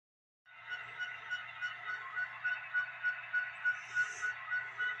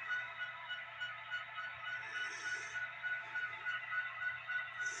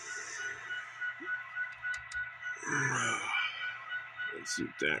Let's see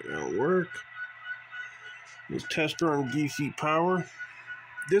if that will work. Let's test her on DC power.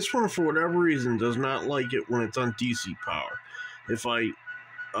 This one, for whatever reason, does not like it when it's on DC power. If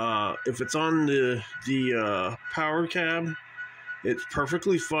it's on the power cab, it's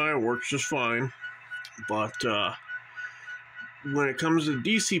perfectly fine, works just fine. But when it comes to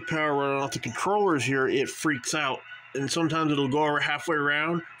DC power running off the controllers here, it freaks out. And sometimes it'll go over halfway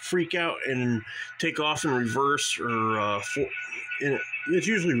around, freak out, and take off in reverse, or it's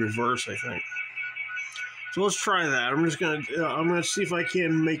usually reverse, I think. So let's try that. I'm gonna see if I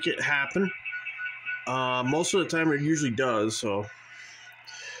can make it happen. Most of the time, it usually does. So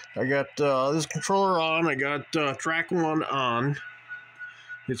I got this controller on. I got track 1 on.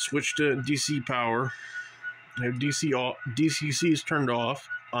 It switched to DC power. I have DCC is turned off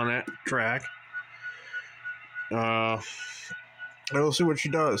on that track. We'll see what she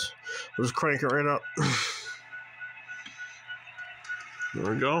does. Let's crank it right up.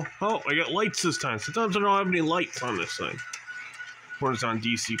 There we go. Oh, I got lights this time. Sometimes I don't have any lights on this thing. When it's on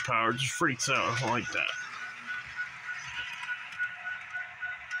DC power, it just freaks out. I don't like that.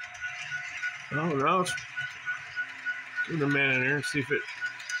 Oh, now it's... Give it a minute in here and see if it...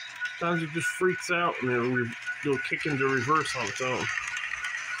 Sometimes it just freaks out and it'll kick into reverse on its own.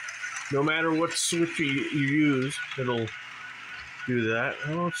 No matter what switch you use, it'll do that.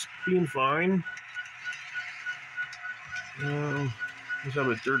 Oh, it's being fine. Just have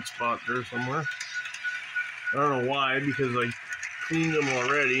a dirt spot there somewhere. I don't know why, because I cleaned them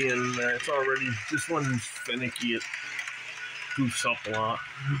already, and it's already... This one's finicky. It goofs up a lot.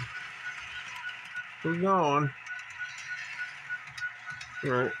 We're going.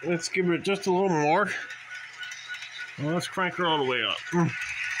 Alright, let's give it just a little more. Well, let's crank her all the way up.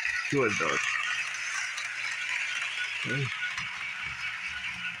 See what it does. Okay.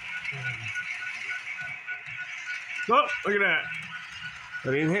 Oh, look at that. I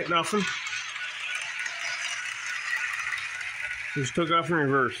didn't hit nothing. Just took off in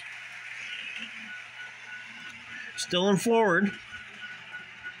reverse. Still in forward.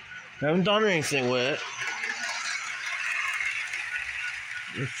 Haven't done anything with it.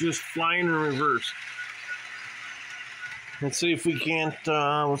 It's just flying in reverse. Let's see if we can't,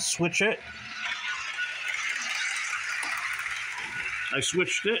 let's switch it. I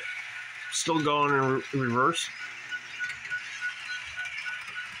switched it. Still going in reverse.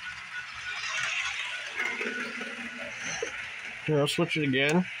 Here, I'll switch it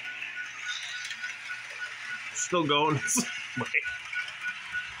again. Still going.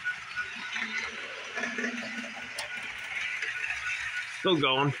 Still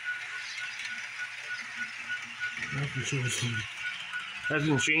going.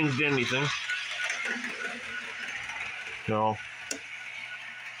 Hasn't changed anything. No.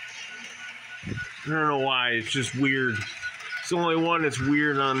 I don't know why. It's just weird. It's the only one that's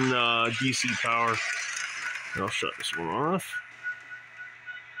weird on DC power. I'll shut this one off.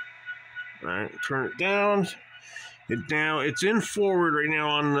 Alright, turn it down. It's in forward right now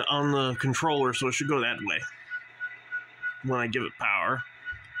on the controller, so it should go that way when I give it power.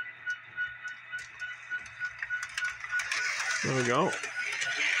 There we go.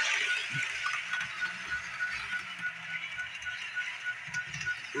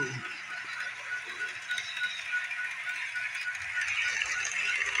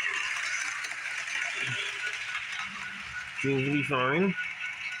 Seems to be fine.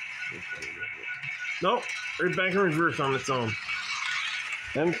 Nope, right back in reverse on its own.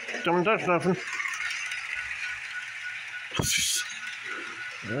 And don't touch nothing.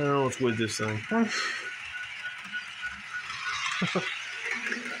 I don't know what's with this thing.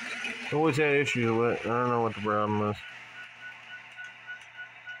 Always had issues with it. I don't know what the problem is.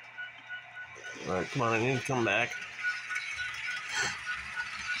 Alright, come on, I need to come back.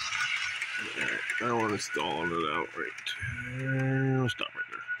 Alright, I don't want to stall it out right. We'll stop right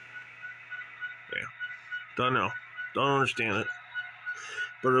there. Yeah. Don't know. Don't understand it.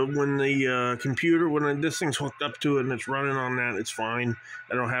 But when the computer, when this thing's hooked up to it and it's running on that, it's fine.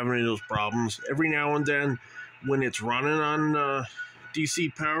 I don't have any of those problems. Every now and then, when it's running on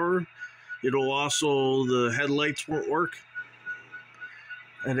DC power, it'll also, the headlights won't work.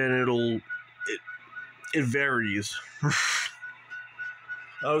 And then it varies.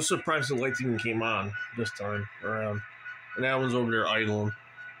 I was surprised the lights even came on this time around. And that one's over there idling.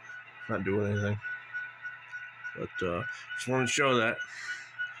 Not doing anything. But just wanted to show that.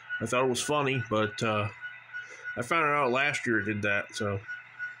 I thought it was funny, but I found it out last year it did that, so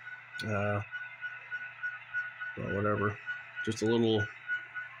well, whatever. Just a little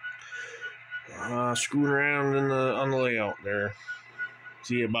screwing around on the layout there.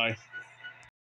 See you, bye.